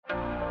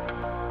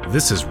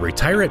This is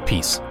Retire at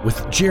Peace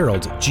with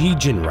Gerald G.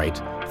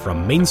 Ginwright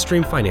from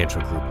Mainstream Financial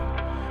Group.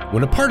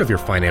 When a part of your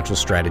financial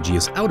strategy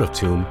is out of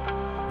tune,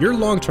 your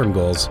long-term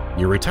goals,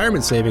 your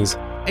retirement savings,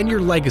 and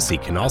your legacy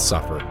can all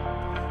suffer.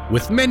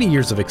 With many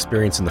years of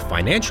experience in the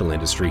financial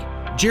industry,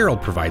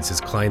 Gerald provides his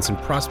clients and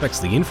prospects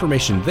the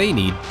information they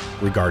need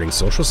regarding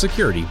Social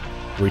Security,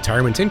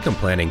 retirement income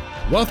planning,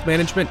 wealth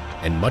management,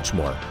 and much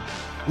more.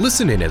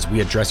 Listen in as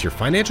we address your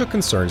financial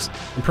concerns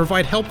and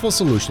provide helpful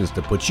solutions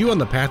to put you on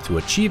the path to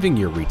achieving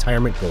your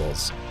retirement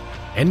goals.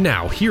 And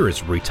now, here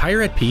is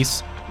Retire at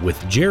Peace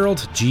with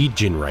Gerald G.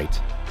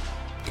 Ginwright.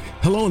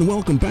 Hello and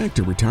welcome back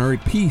to Retire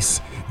at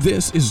Peace.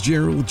 This is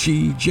Gerald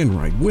G.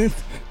 Ginwright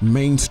with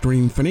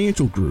Mainstream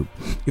Financial Group.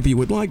 If you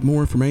would like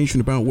more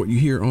information about what you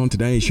hear on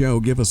today's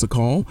show, give us a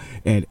call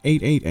at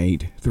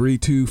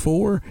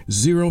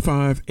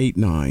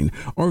 888-324-0589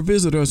 or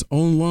visit us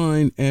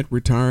online at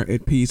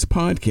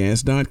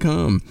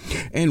retireatpeacepodcast.com.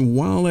 And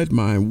while at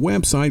my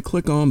website,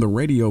 click on the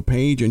radio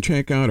page and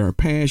check out our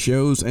past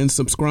shows and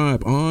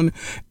subscribe on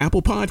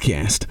Apple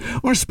Podcast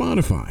or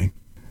Spotify.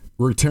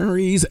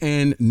 Retirees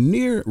and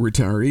near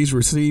retirees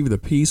received a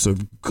piece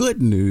of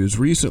good news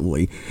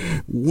recently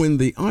when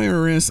the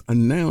IRS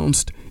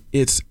announced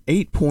its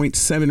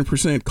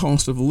 8.7%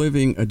 cost of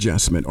living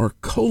adjustment, or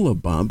COLA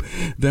bump,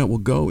 that will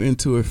go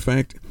into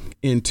effect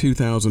in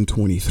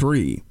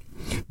 2023.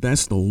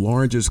 That's the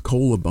largest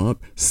COLA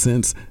bump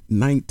since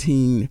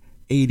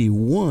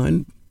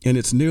 1981. And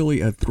it's nearly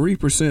a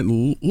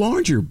 3%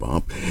 larger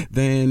bump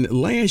than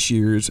last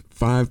year's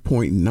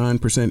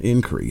 5.9%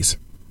 increase.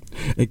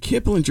 A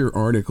Kiplinger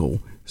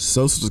article,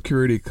 Social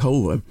Security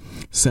COLA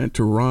set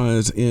to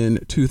rise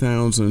in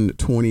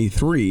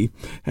 2023,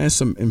 has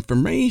some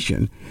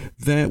information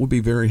that would be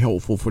very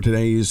helpful for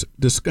today's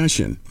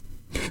discussion.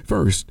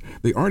 First,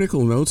 the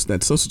article notes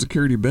that Social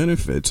Security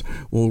benefits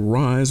will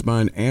rise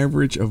by an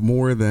average of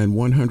more than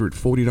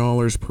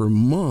 $140 per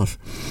month,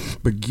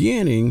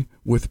 beginning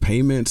with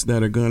payments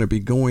that are going to be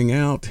going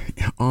out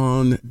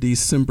on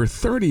December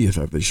 30th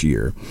of this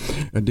year.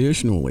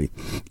 Additionally,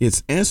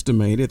 it's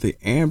estimated the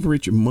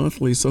average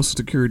monthly Social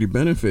Security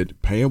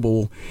benefit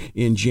payable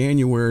in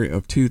January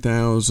of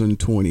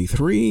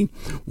 2023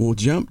 will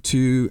jump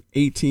to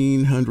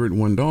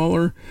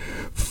 $1,801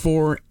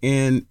 for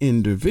an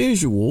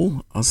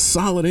individual, a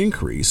solid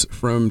increase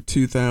from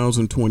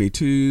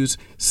 2022's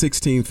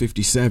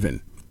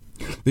 $1,657.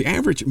 The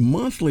average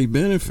monthly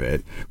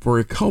benefit for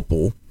a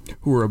couple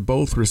who are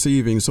both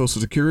receiving Social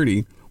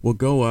Security will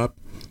go up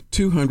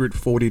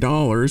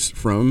 $240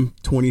 from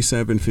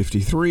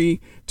 $2,753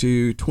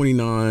 to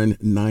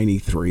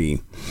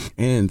 $2,993.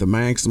 And the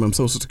maximum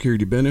Social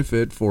Security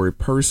benefit for a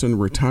person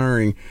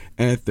retiring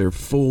at their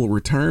full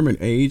retirement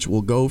age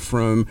will go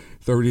from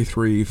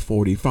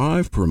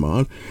 $33.45 per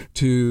month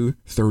to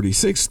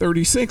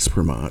 $36.36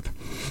 per month,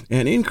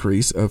 an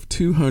increase of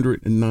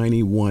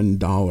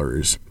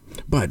 $291.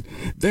 But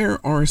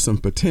there are some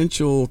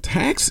potential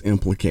tax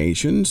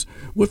implications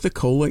with the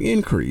COLA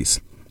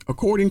increase.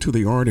 According to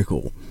the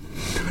article,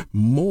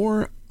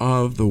 more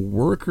of the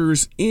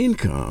workers'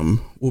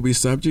 income will be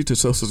subject to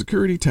Social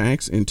Security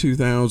tax in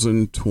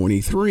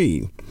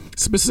 2023.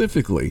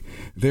 Specifically,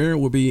 there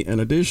will be an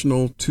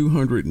additional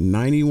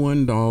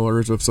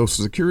 $291 of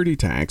Social Security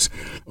tax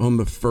on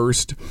the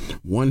first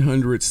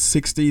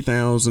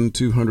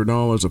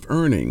 $160,200 of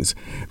earnings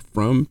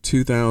from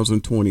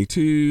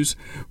 2022's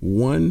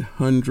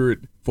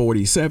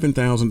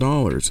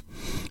 $147,000.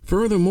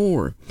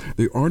 Furthermore,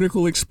 the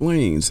article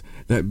explains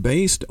that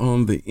based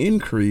on the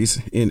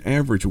increase in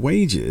average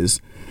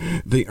wages,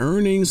 the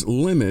earnings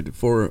limit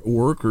for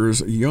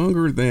workers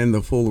younger than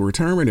the full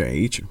retirement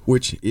age,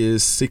 which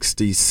is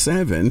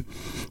 67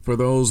 for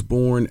those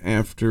born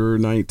after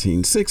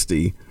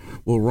 1960,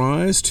 will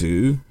rise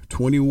to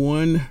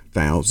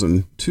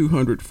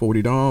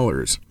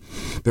 $21,240.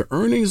 The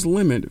earnings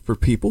limit for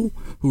people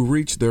who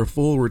reach their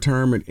full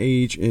retirement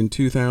age in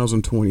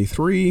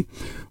 2023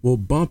 will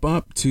bump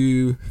up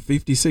to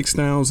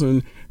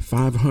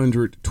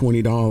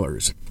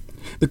 $56,520.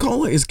 The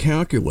COLA is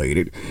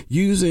calculated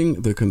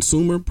using the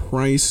Consumer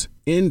Price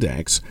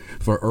Index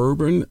for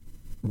urban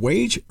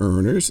wage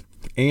earners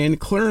and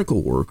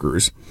clerical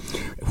workers,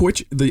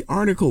 which the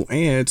article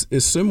adds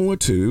is similar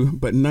to,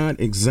 but not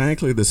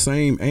exactly the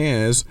same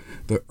as,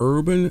 the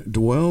Urban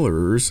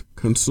Dwellers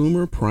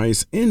Consumer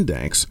Price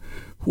Index,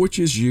 which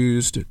is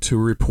used to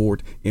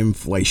report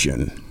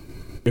inflation.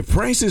 If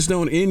prices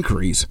don't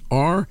increase,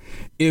 or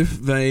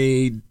if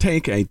they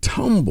take a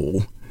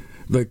tumble,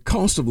 the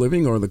cost of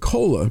living, or the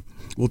COLA,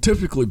 will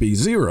typically be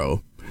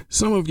zero.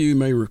 Some of you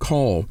may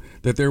recall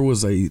that there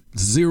was a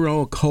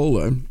zero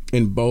COLA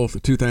in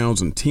both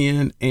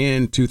 2010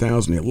 and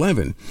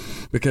 2011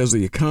 because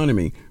the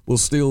economy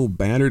was still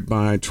battered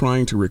by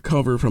trying to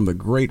recover from the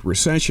Great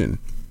Recession.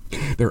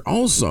 There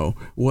also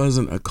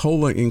wasn't a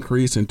COLA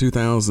increase in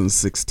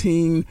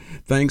 2016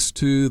 thanks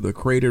to the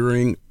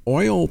cratering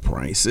oil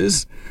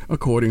prices,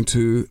 according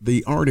to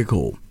the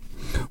article.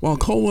 While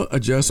COLA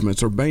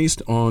adjustments are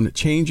based on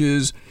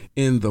changes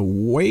in the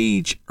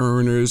wage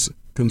earners'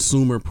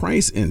 Consumer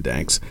Price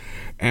Index,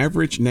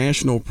 average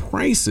national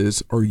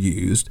prices are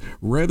used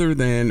rather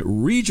than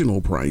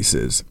regional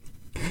prices.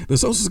 The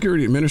Social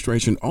Security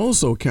Administration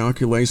also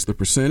calculates the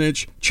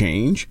percentage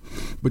change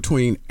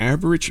between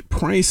average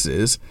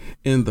prices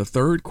in the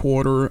third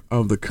quarter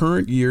of the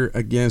current year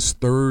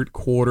against third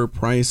quarter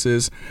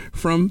prices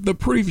from the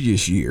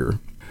previous year.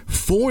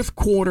 Fourth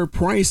quarter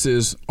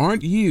prices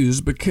aren't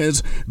used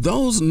because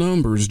those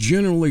numbers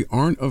generally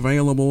aren't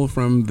available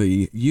from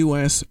the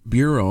U.S.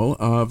 Bureau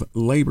of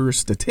Labor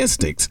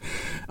Statistics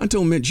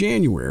until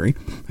mid-January,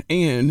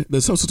 and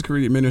the Social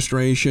Security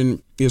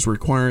Administration is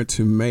required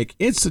to make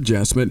its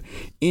adjustment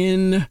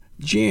in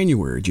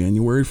January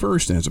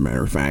 1st, as a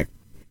matter of fact.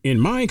 In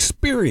my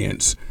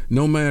experience,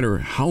 no matter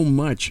how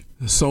much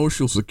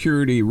Social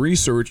Security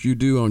research you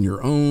do on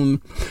your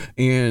own,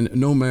 and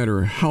no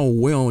matter how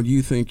well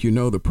you think you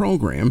know the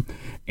program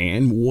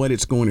and what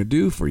it's going to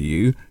do for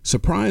you,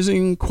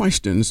 surprising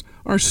questions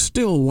are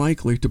still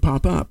likely to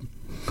pop up.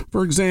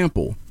 For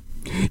example,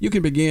 you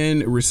can begin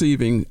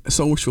receiving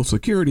Social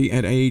Security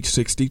at age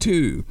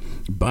 62,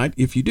 but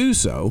if you do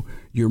so,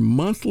 your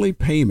monthly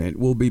payment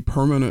will be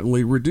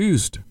permanently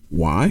reduced.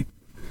 Why?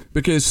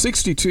 Because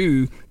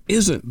 62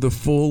 isn't the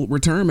full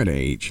retirement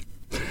age.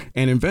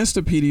 An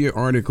Investopedia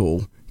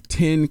article,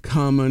 10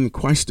 Common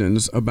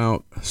Questions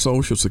About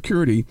Social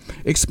Security,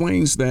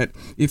 explains that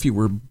if you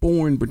were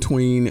born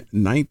between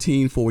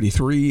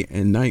 1943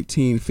 and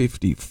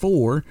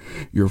 1954,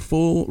 your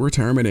full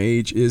retirement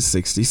age is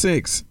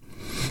 66.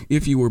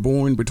 If you were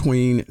born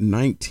between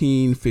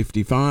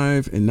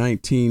 1955 and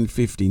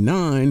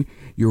 1959,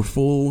 your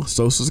full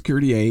Social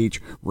Security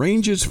age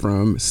ranges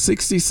from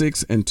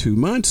 66 and 2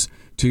 months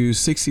to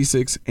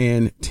 66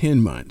 and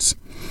 10 months.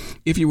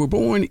 If you were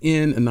born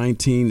in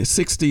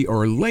 1960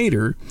 or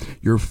later,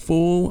 your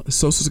full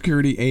Social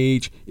Security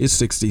age is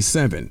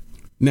 67.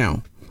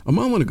 Now, a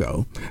moment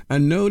ago, I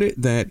noted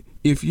that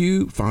if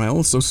you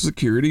file Social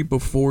Security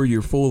before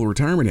your full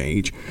retirement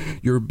age,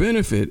 your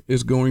benefit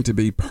is going to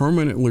be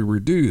permanently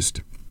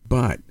reduced.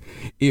 But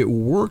it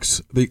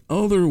works the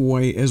other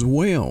way as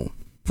well.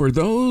 For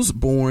those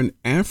born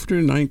after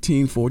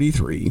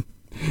 1943,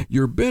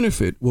 your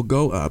benefit will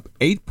go up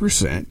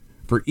 8%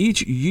 for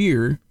each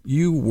year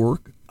you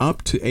work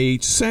up to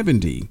age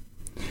 70.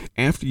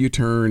 After you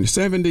turn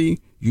 70,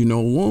 you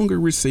no longer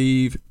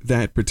receive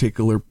that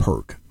particular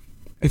perk.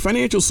 A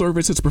financial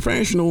services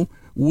professional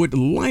would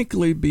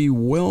likely be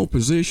well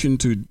positioned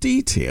to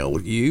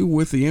detail you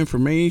with the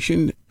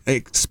information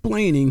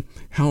explaining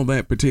how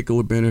that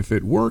particular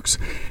benefit works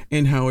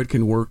and how it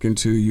can work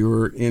into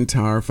your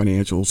entire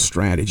financial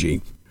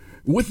strategy.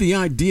 With the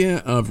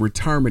idea of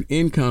retirement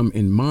income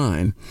in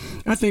mind,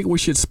 I think we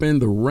should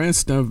spend the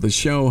rest of the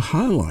show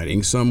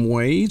highlighting some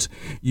ways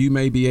you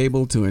may be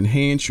able to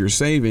enhance your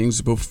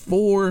savings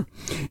before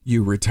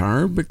you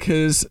retire,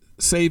 because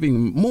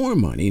saving more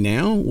money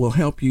now will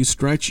help you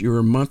stretch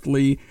your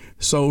monthly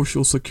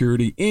Social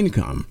Security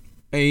income.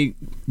 A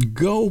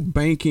Go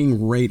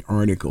Banking Rate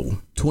article,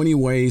 20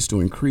 Ways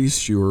to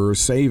Increase Your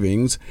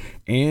Savings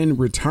and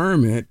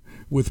Retirement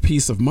with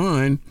Peace of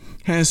Mind,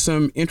 has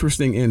some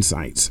interesting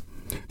insights.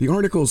 The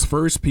article's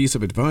first piece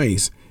of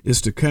advice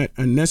is to cut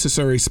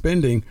unnecessary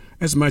spending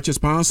as much as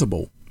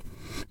possible.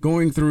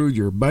 Going through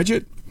your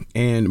budget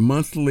and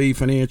monthly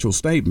financial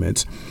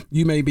statements,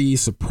 you may be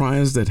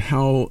surprised at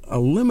how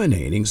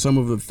eliminating some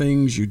of the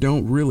things you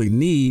don't really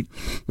need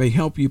may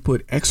help you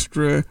put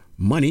extra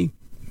money,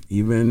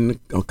 even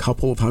a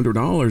couple of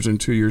 $100s,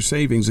 into your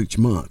savings each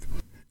month.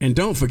 And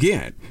don't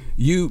forget,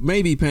 you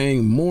may be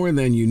paying more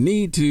than you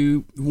need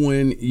to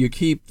when you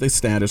keep the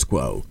status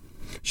quo.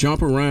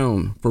 Shop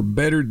around for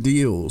better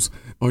deals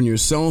on your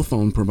cell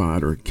phone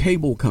provider,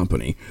 cable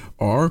company,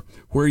 or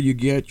where you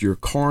get your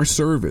car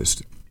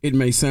serviced. It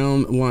may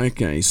sound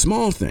like a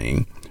small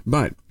thing,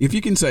 but if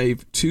you can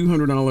save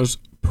 $200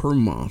 per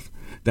month,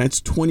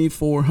 that's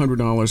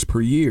 $2,400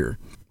 per year.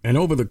 And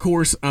over the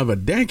course of a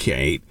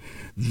decade,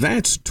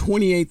 that's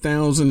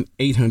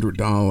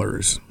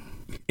 $28,800.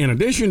 In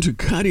addition to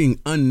cutting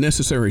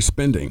unnecessary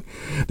spending,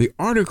 the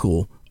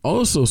article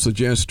also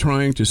suggests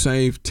trying to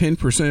save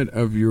 10%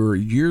 of your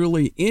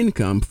yearly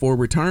income for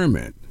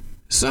retirement.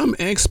 Some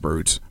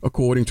experts,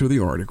 according to the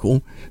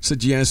article,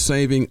 suggest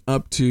saving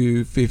up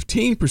to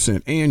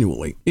 15%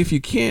 annually. If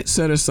you can't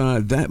set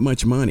aside that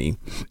much money,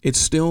 it's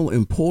still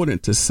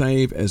important to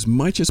save as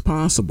much as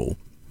possible.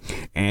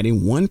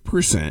 Adding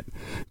 1%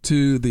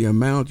 to the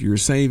amount you're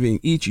saving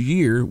each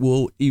year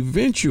will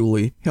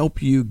eventually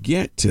help you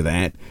get to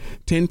that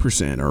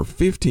 10% or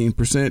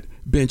 15%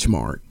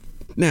 benchmark.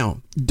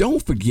 Now,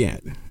 don't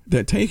forget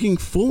that taking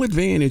full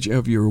advantage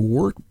of your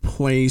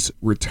workplace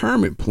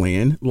retirement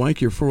plan,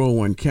 like your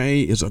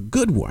 401k, is a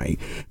good way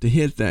to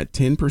hit that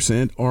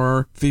 10%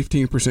 or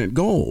 15%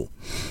 goal.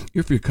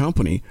 If your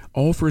company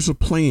offers a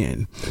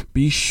plan,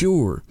 be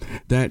sure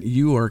that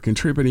you are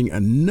contributing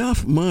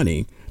enough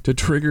money to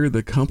trigger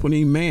the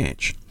company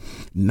match.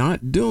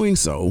 Not doing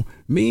so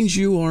means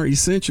you are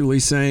essentially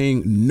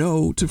saying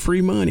no to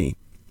free money.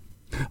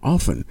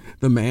 Often,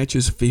 the match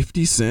is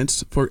 50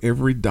 cents for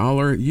every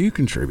dollar you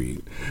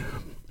contribute.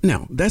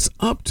 Now, that's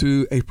up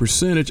to a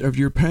percentage of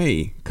your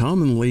pay,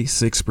 commonly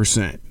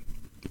 6%.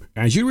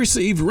 As you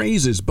receive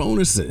raises,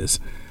 bonuses,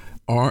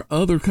 or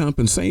other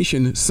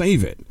compensation,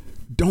 save it.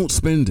 Don't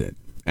spend it.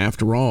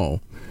 After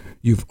all,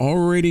 you've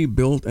already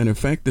built an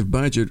effective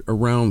budget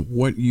around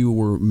what you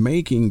were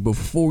making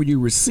before you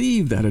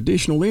received that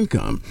additional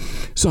income.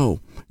 So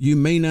you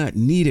may not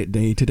need it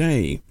day to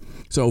day.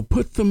 So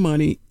put the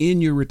money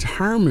in your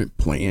retirement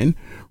plan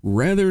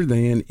rather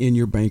than in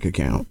your bank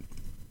account.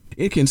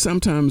 It can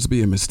sometimes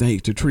be a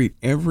mistake to treat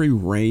every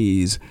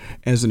raise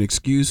as an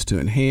excuse to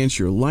enhance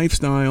your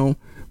lifestyle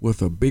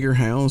with a bigger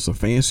house, a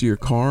fancier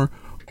car,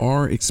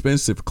 or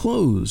expensive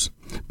clothes.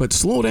 But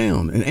slow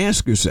down and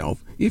ask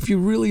yourself if you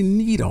really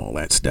need all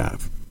that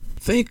stuff.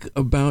 Think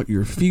about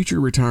your future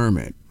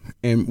retirement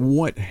and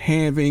what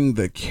having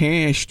the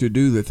cash to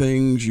do the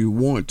things you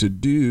want to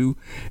do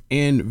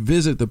and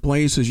visit the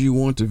places you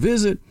want to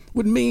visit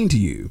would mean to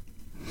you.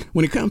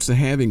 When it comes to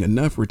having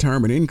enough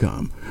retirement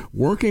income,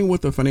 working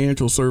with a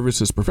financial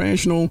services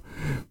professional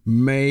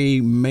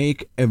may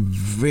make a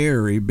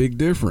very big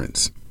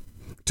difference.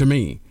 To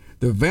me,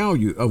 the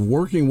value of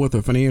working with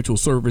a financial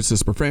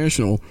services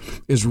professional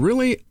is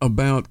really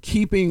about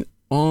keeping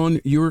on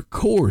your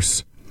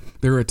course.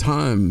 There are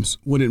times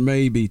when it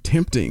may be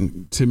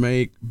tempting to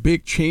make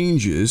big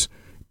changes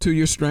to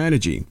your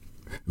strategy.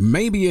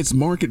 Maybe it's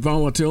market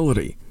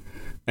volatility,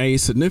 a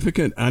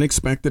significant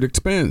unexpected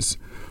expense,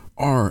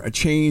 or a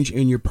change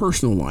in your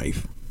personal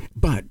life.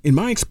 But in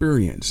my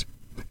experience,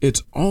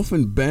 it's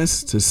often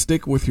best to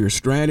stick with your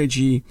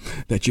strategy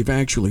that you've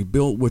actually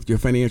built with your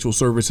financial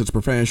services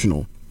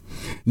professional.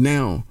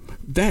 Now,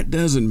 that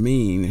doesn't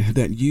mean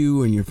that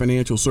you and your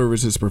financial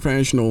services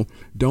professional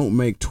don't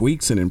make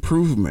tweaks and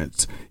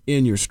improvements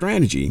in your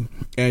strategy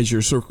as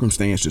your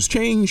circumstances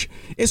change.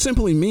 It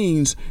simply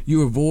means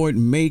you avoid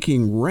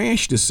making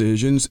rash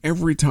decisions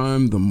every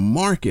time the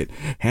market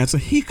has a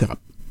hiccup.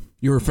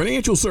 Your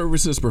financial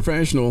services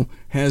professional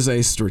has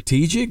a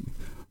strategic,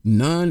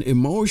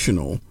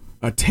 non-emotional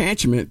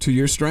attachment to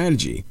your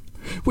strategy,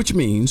 which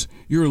means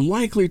you're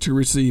likely to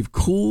receive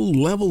cool,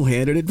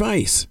 level-headed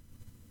advice.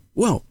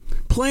 Well,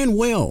 plan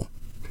well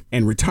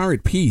and retire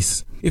at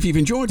peace. If you've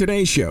enjoyed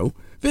today's show,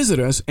 visit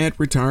us at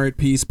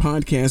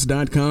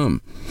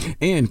retireatpeacepodcast.com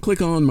and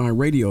click on my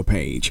radio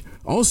page.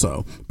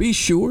 Also, be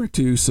sure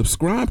to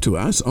subscribe to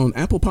us on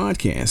Apple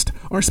Podcast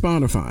or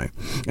Spotify.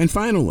 And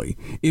finally,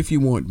 if you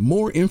want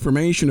more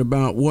information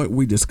about what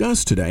we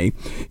discussed today,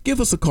 give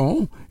us a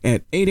call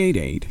at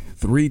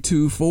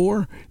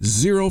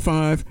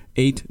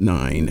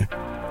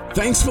 888-324-0589.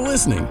 Thanks for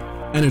listening.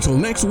 And until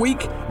next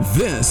week,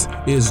 this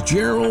is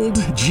Gerald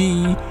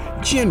G.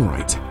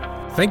 Ginwright.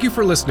 Thank you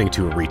for listening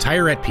to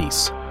Retire at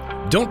Peace.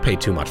 Don't pay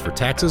too much for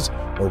taxes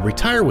or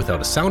retire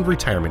without a sound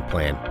retirement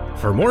plan.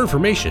 For more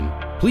information,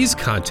 please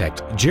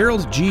contact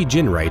Gerald G.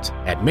 Ginwright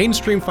at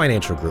Mainstream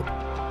Financial Group.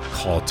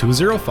 Call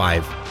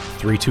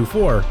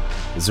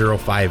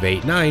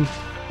 205-324-0589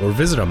 or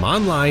visit them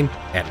online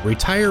at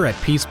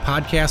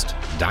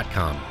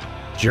retireatpeacepodcast.com.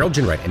 Gerald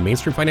Ginwright and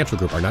Mainstream Financial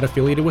Group are not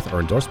affiliated with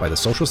or endorsed by the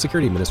Social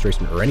Security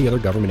Administration or any other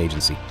government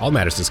agency. All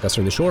matters discussed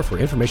during the show are for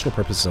informational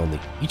purposes only.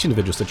 Each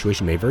individual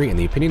situation may vary, and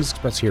the opinions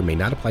expressed here may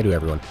not apply to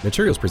everyone.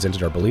 Materials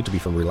presented are believed to be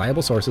from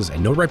reliable sources,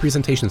 and no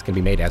representations can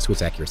be made as to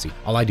its accuracy.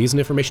 All ideas and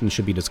information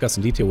should be discussed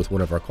in detail with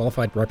one of our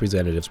qualified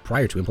representatives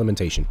prior to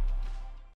implementation.